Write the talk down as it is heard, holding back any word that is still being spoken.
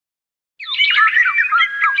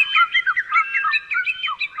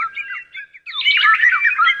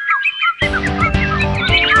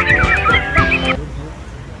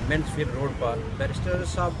Mansfield road پر barrister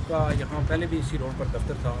صاحب کا یہاں پہلے بھی اسی روڈ پر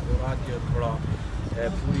دفتر تھا، اور آج تھوڑا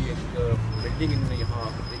پوری ایک بلڈنگ انہوں نے یہاں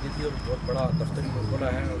بھیجی تھی اور بہت بڑا دفتر انہوں نے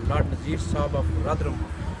کھولا ہے. اور لارڈ نذیر صاحب آف رادرم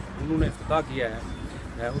انہوں نے افتتاح کیا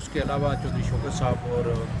ہے. اس کے علاوہ چودھری شوکت صاحب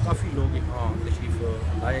اور کافی لوگ یہاں تشریف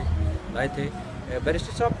لائے تھے.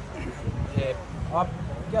 بیرسٹر صاحب، آپ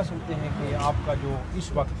کیا سمجھتے ہیں کہ آپ کا جو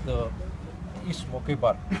اس وقت اس موقع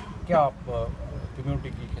پر کیا آپ کمیونٹی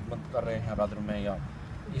کی خدمت کر رہے ہیں رادرم میں یا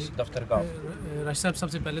اس دفتر کا؟ راشد صاحب،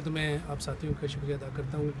 سب سے پہلے تو میں آپ ساتھیوں کا شکریہ ادا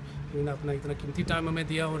کرتا ہوں کہ انہوں نے اپنا اتنا قیمتی ٹائم ہمیں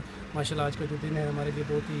دیا، اور ماشاءاللہ آج کا جو دن ہے ہمارے لیے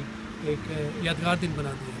بہت ہی ایک یادگار دن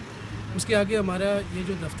بنا دیا. اس کے آگے ہمارا یہ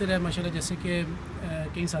جو دفتر ہے ماشاءاللہ، جیسے کہ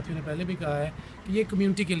کئی ساتھیوں نے پہلے بھی کہا ہے کہ یہ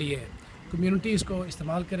کمیونٹی کے لیے ہے. کمیونٹی اس کو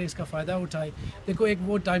استعمال کرے، اس کا فائدہ اٹھائے. دیکھو، ایک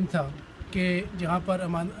وہ ٹائم تھا کہ جہاں پر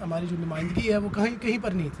ہماری جو نمائندگی ہے وہ کہیں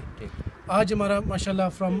پر نہیں تھی. آج ہمارا ماشاءاللہ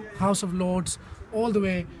from house of Lord's all the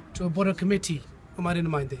way to board committee ہمارے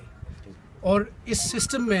نمائندے ہیں. اور اس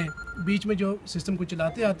سسٹم میں بیچ میں جو سسٹم کو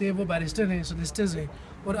چلاتے آتے ہیں وہ بیرسٹر ہیں، سولیسٹرز ہیں،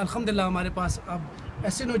 اور الحمدللہ ہمارے پاس اب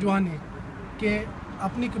ایسے نوجوان ہیں کہ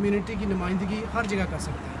اپنی کمیونٹی کی نمائندگی ہر جگہ کر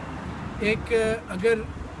سکتے ہیں. ایک اگر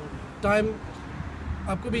ٹائم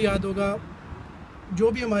آپ کو بھی یاد ہوگا، جو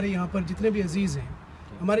بھی ہمارے یہاں پر جتنے بھی عزیز ہیں،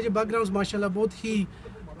 ہمارے جو بیک گراؤنڈز ماشاءاللہ بہت ہی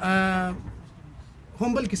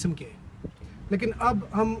ہمبل قسم کے ہیں، لیکن اب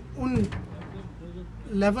ہم ان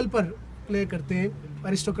لیول پر پلے کرتے ہیں،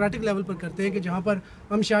 ایرسٹوکریٹک لیول پر کرتے ہیں کہ جہاں پر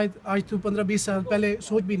ہم شاید آج تو 15-20 سال پہلے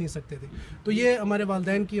سوچ بھی نہیں سکتے تھے. تو یہ ہمارے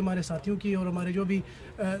والدین کی، ہمارے ساتھیوں کی، اور ہمارے جو بھی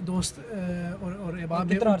دوست اور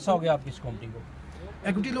احباب ہیں. کتنا عرصہ ہو گیا آپ کی اس کمیٹی کو؟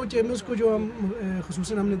 ایکوٹی لا چیمبرز کو جو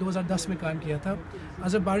خصوصاً ہم نے 2010 میں قائم کیا تھا.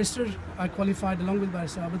 As a barrister I qualified along with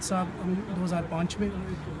barrister عابد صاحب ہم 2005 میں،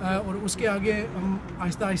 اور اس کے آگے ہم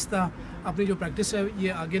آہستہ آہستہ اپنی جو پریکٹس ہے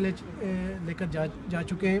یہ آگے لے کر جا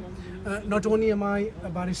چکے ہیں. Not only am I a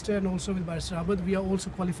barrister and also with Barrister Abid, we are also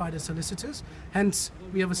qualified as solicitors. Hence,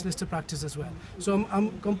 we have a solicitor practice as well. So ہم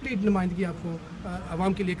complete نمائندگی آپ کو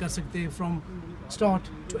عوام کے لیے کر سکتے ہیں from start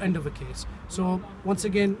to end of a case. So once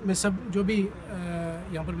again میں سب جو بھی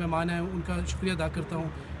یہاں پر مہمان ہیں ان کا شکریہ ادا کرتا ہوں،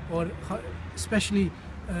 اور اسپیشلی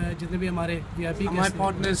جتنے بھی ہمارے VIP ہمارے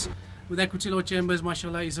partners with Equity Law Chambers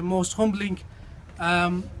ماشاءاللہ is a most humbling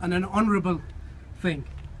and an honourable thing.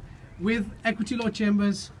 With Equity Law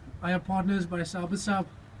Chambers I have partners by Abid Saab,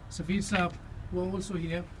 Safid Saab, who are also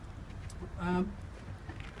here.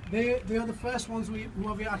 They are the first ones who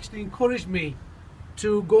have actually encouraged me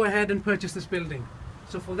to go ahead and purchase this building.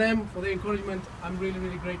 So for them, for their encouragement, I'm really,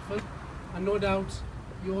 really grateful. And no doubt,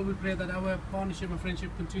 you all will pray that our partnership and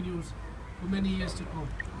friendship continues for many years to come.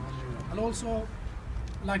 I'd also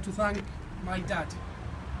like to thank my dad.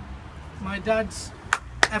 My dad's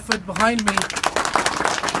effort behind me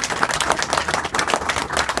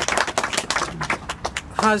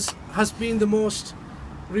has been the most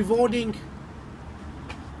rewarding.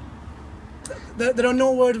 There are no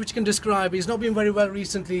words which can describe. He's not been very well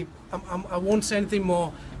recently. I won't say anything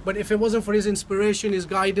more. But if it wasn't for his inspiration, his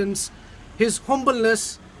guidance, his humbleness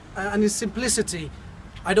and his simplicity,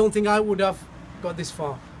 I don't think I would have got this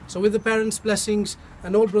far. So with the parents' blessings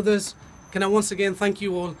and all brothers, can I once again thank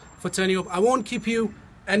you all for turning up. I won't keep you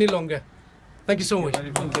any longer. Thank you so much.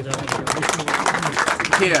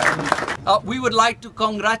 Here. We would like to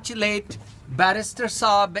congratulate Barrister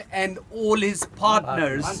Saab and all his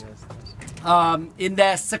partners in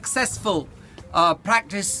their successful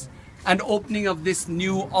practice and opening of this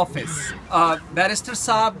new office. Barrister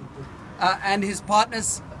Saab and his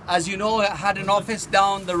partners, as you know, had an office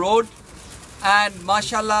down the road, and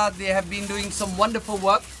mashallah they have been doing some wonderful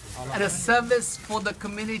work and a service for the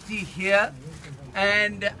community here.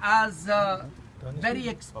 And as very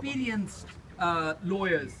experienced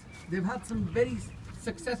lawyers, they've had some very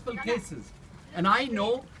successful cases, and I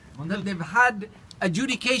know that they've had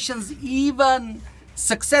adjudications, even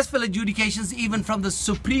successful adjudications, even from the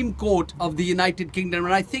Supreme Court of the United Kingdom.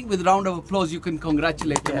 And I think with a round of applause you can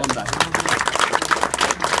congratulate them on that.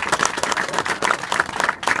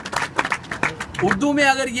 Urdu میں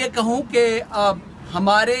اگر یہ کہوں کہ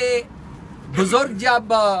ہمارے بزرگ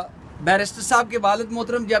جب barrister صاحب کے والد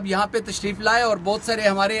محترم جب یہاں پہ تشریف لائے اور بہت سارے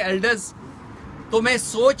ہمارے ایلڈرز، تو میں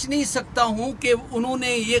سوچ نہیں سکتا ہوں کہ انہوں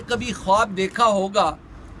نے یہ کبھی خواب دیکھا ہوگا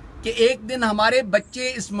کہ ایک دن ہمارے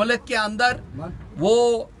بچے اس ملک کے اندر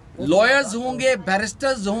وہ لائرز ہوں گے،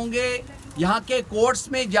 بیرسٹرز ہوں گے، یہاں کے کورٹس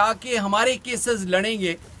میں جا کے ہمارے کیسز لڑیں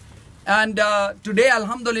گے. And today,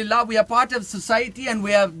 alhamdulillah, we are part of society and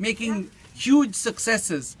we are making huge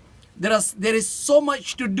successes. There is so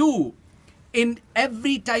much to do in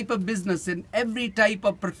every type of business, in every type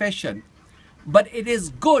of profession. But it is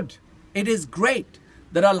good, it is great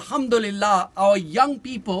that alhamdulillah, our young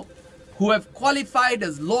people who have qualified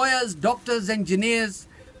as lawyers, doctors, engineers.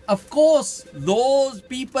 Of course, those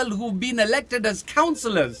people who've been elected as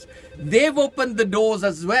councillors, they've opened the doors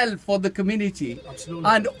as well for the community. Absolutely.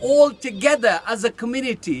 And all together as a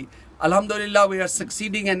community, alhamdulillah, we are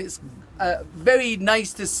succeeding, and it's very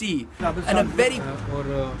nice to see. And a very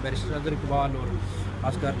اور barrister Azhar Iqbal اور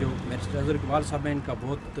خاص کر جو barrister Azhar Iqbal صاحب ہیں، ان کا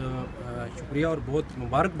بہت شکریہ اور بہت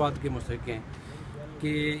مبارکباد کے مستحق ہیں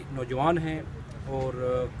کہ نوجوان ہیں اور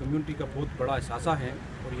کمیونٹی کا بہت بڑا احساسہ ہے،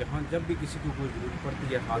 اور یہاں جب بھی کسی کو کوئی ضرورت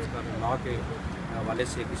پڑتی ہے، خاص کر لا کے حوالے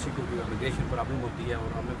سے کسی کو کوئی امیگریشن پرابلم ہوتی ہے،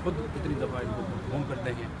 اور ہمیں خود کتنی دفعہ ان کو فون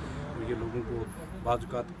کرتے ہیں، اور یہ لوگوں کو بعض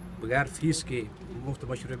اوقات بغیر فیس کے مفت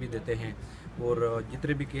مشورے بھی دیتے ہیں، اور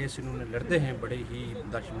جتنے بھی کیس انہوں نے لڑتے ہیں بڑے ہی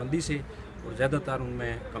دانشمندی سے، اور زیادہ تر ان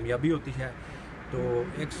میں کامیابی ہوتی ہے. تو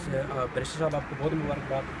ایک بیرسٹر صاحب آپ کو بہت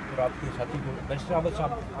مبارکباد، اور آپ کے ساتھی کو. بیرسٹر عابد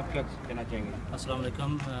صاحب آپ کیا کہنا چاہیں گے؟ Assalamu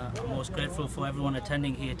alaikum. I'm most grateful for everyone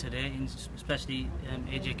attending here today, especially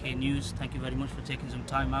AJK News. Thank you very much for taking some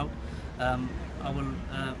time out. I will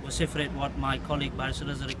vociferate what my colleague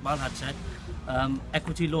Barrister Azhar Iqbal had said.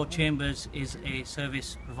 Equity Law Chambers is a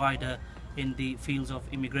service provider in the fields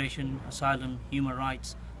of immigration, asylum, human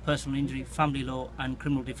rights, personal injury, family law and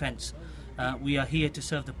criminal defence. We are here to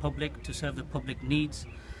serve the public, to serve the public needs.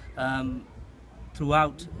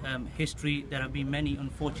 Throughout history, there have been many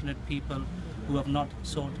unfortunate people who have not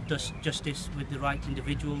sought justice with the right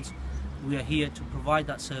individuals. We are here to provide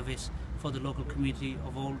that service for the local community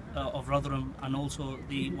of Rotherham, and also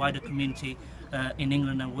the wider community in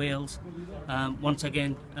England and Wales. Once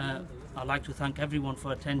again, I'd like to thank everyone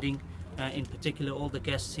for attending, in particular all the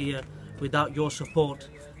guests here. Without your support,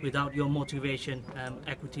 without your motivation,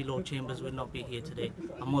 Equity Law Chambers will not be here today.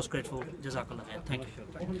 I'm most grateful. Jazakallah khair. Thank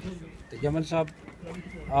you. یمن صاحب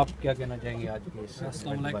آپ کیا کہنا چاہیں گے آج کے اس؟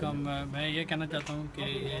 السلام علیکم. میں یہ کہنا چاہتا ہوں کہ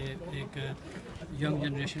یہ ایک ینگ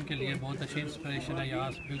جنریشن کے لیے بہت اچھی انسپریشن ہے یہاں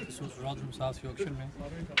بالخصوص رادھرم ساؤتھ یارکشائر میں،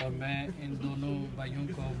 اور میں ان دونوں بھائیوں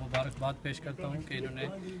کو مبارکباد پیش کرتا ہوں کہ انہوں نے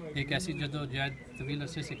ایک ایسی جدوجہد طویل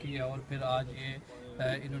عرصے سے کی ہے، اور پھر آج یہ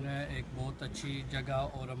انہوں نے ایک بہت اچھی جگہ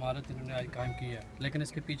اور عمارت انہوں نے آج قائم کی ہے. لیکن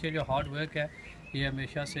اس کے پیچھے جو ہارڈ ورک ہے، یہ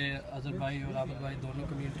ہمیشہ سے اظہر بھائی اور عابد بھائی دونوں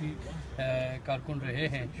کمیونٹی کارکن رہے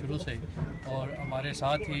ہیں شروع سے، اور ہمارے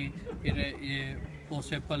ساتھ ہی یہ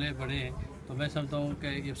پوسے پلے بڑے ہیں. تو میں سمجھتا ہوں کہ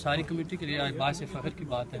یہ ساری کمیونٹی کے لیے آج باعث فخر کی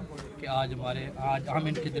بات ہے کہ آج ہم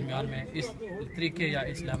ان کے درمیان میں اس طریقے یا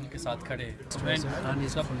اس لیول کے ساتھ کھڑے ہیں.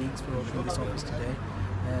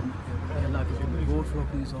 Allah give him a reward for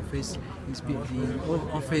opening his office. The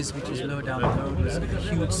office which is lower down the road was a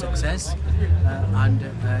huge success, and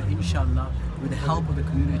inshallah, with the help of the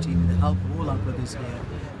community, with the help of all our brothers here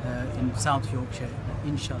in South Yorkshire,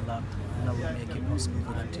 inshallah, Allah will make it possible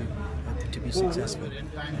for them to be successful.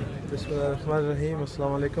 Bismillahirrahmanirrahim.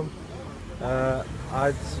 Assalamu alaikum.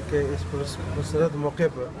 آج کے اس پرسرد موقع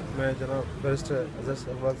پر میں جناب barrister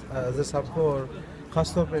Azhar صاحب کو اور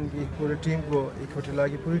خاص طور پر ان کی پوری ٹیم کو، اکوٹی لا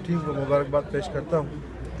کی پوری ٹیم کو مبارکباد پیش کرتا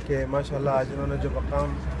ہوں کہ ماشاءاللہ آج انہوں نے جو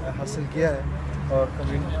مقام حاصل کیا ہے اور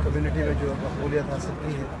کمیونٹی میں جو مقبولیت حاصل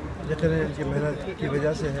کی ہے، یقیناً ان کی محنت کی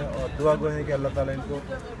وجہ سے ہے، اور دعا گو ہیں کہ اللہ تعالیٰ ان کو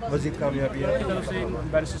مزید کامیابی کی طرف سے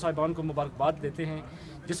بیرسٹر صاحبان کو مبارکباد دیتے ہیں.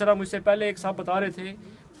 جس طرح مجھ سے پہلے ایک صاحب بتا رہے تھے،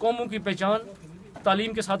 قوموں کی پہچان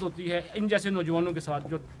تعلیم کے ساتھ ہوتی ہے. ان جیسے نوجوانوں کے ساتھ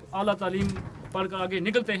جو اعلیٰ تعلیم پڑھ کر آگے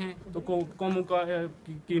نکلتے ہیں تو قوموں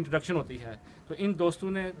کی انٹروڈکشن ہوتی ہے. تو ان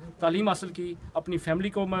دوستوں نے تعلیم حاصل کی، اپنی فیملی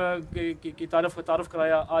کو کی تعارف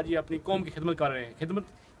کرایا، آج یہ اپنی قوم کی خدمت کر رہے ہیں. خدمت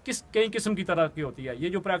کئی قسم کی طرح کی ہوتی ہے، یہ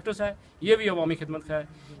جو پریکٹس ہے یہ بھی عوامی خدمت ہے.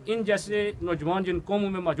 ان جیسے نوجوان جن قوموں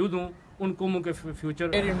میں موجود ہوں ان قوموں کے future.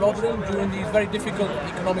 In Rotherham during these very difficult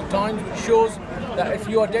economic times, which shows that if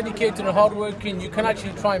you are dedicated and hardworking, you can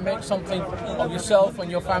actually try and make something of yourself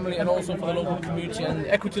and your family, and also for the local community. And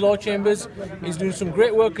Equity Law Chambers is doing some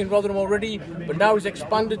great work in Rotherham already, but now he's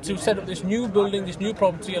expanded to set up this new building, this new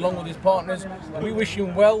property, along with his partners. We wish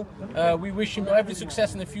him well. We wish him every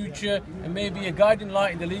success in the future, and maybe a guiding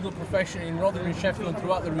light in the legal profession in Rotherham and Sheffield and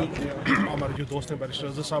throughout the region. ہمارے جو دوست ہیں barrister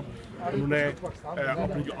Azhar صاحب، انہوں نے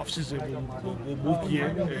اپنے جو offices ہیں وہ موو کیے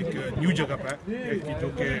ایک نیو جگہ پہ، جو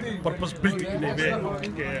کہ پرپز بلٹ ان اے وے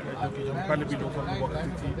کہ جو کہ ہم پہلے بھی لوگوں کو ہوا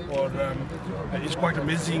کرتی تھی. اور اٹس کوائٹ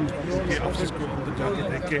امیزنگ کہ آفسز کو اندر جا کے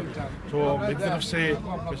دیکھ کے. تو میری طرف سے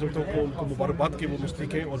میں سمجھتا ہوں کہ ان کو مبارکباد کے وہ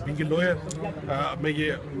مستحق ہیں. اور بینگ اے لوئر میں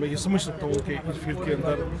یہ سمجھ سکتا ہوں کہ اس فیلڈ کے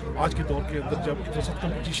اندر آج کے دور کے اندر جب اتنا سخت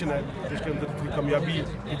کمپٹیشن ہے تو اس کے اندر اتنی کامیابی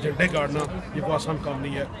جھنڈے گاڑنا یہ کوئی آسان کام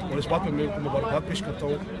نہیں ہے. اور اس بات پہ میں ان کو مبارکباد پیش کرتا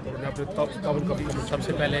ہوں، اور میں اپنے تعاون کا بھی سب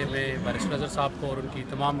سے پہلے میں بیرسٹر اظہر صاحب کو اور ان کی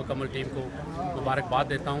تمام مکمل ٹیم کو مبارکباد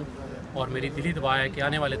دیتا ہوں، اور میری دلی دعا ہے کہ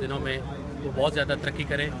آنے والے دنوں میں وہ بہت زیادہ ترقی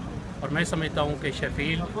کریں اور میں سمجھتا ہوں کہ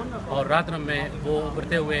شیفیلڈ اور راتھرم میں وہ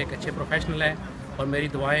ابھرتے ہوئے ایک اچھے پروفیشنل ہیں اور میری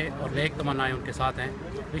دعائیں اور نیک تمنائیں ان کے ساتھ ہیں.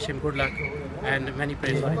 وش ہم good luck and many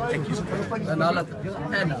praise. Thank you.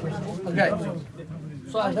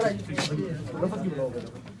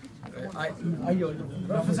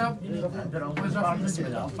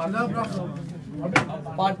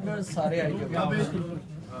 Partner سارے آئی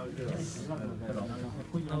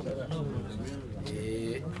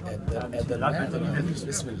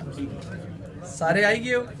سارے آئی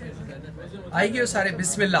گئے ہو سارے.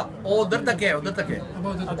 بسم اللہ. او ادھر تک ہے ادھر تک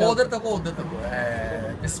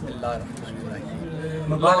بسم اللہ الرحمن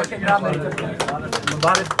الرحیم. مبارک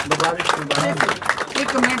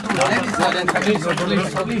ایک منٹ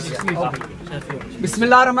بسم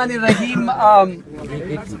اللہ الرحمن الرحیم.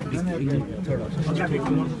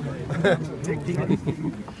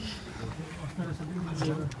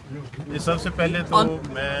 سب سے پہلے تو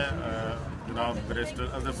میں جناب بیرسٹر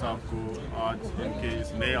اظہر صاحب کو آج ان کے اس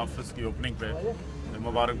نئے آفس کی اوپننگ پہ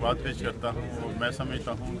مبارکباد پیش کرتا ہوں. اور میں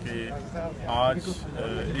سمجھتا ہوں کہ آج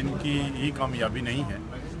ان کی ہی کامیابی نہیں ہے,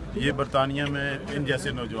 یہ برطانیہ میں ان جیسے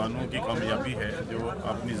نوجوانوں کی کامیابی ہے جو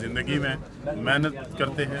اپنی زندگی میں محنت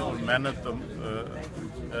کرتے ہیں اور محنت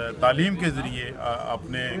تعلیم کے ذریعے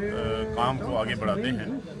اپنے کام کو آگے بڑھاتے ہیں.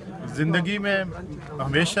 زندگی میں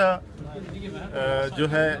ہمیشہ جو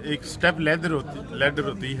ہے ایک سٹیپ لیڈر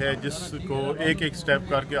ہوتی ہے جس کو ایک سٹیپ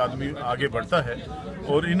کر کے آدمی آگے بڑھتا ہے.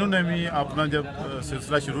 اور انہوں نے بھی اپنا جب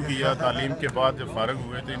سلسلہ شروع کیا تعلیم کے بعد جب فارغ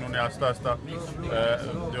ہوئے تو انہوں نے آہستہ آہستہ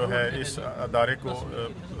جو ہے اس ادارے کو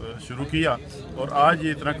شروع کیا اور آج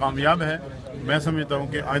یہ اتنا کامیاب ہے. میں سمجھتا ہوں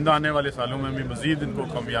کہ آئندہ آنے والے سالوں میں بھی مزید ان کو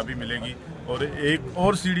کامیابی ملے گی اور ایک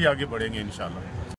اور سیڑھی آگے بڑھیں گے انشاءاللہ.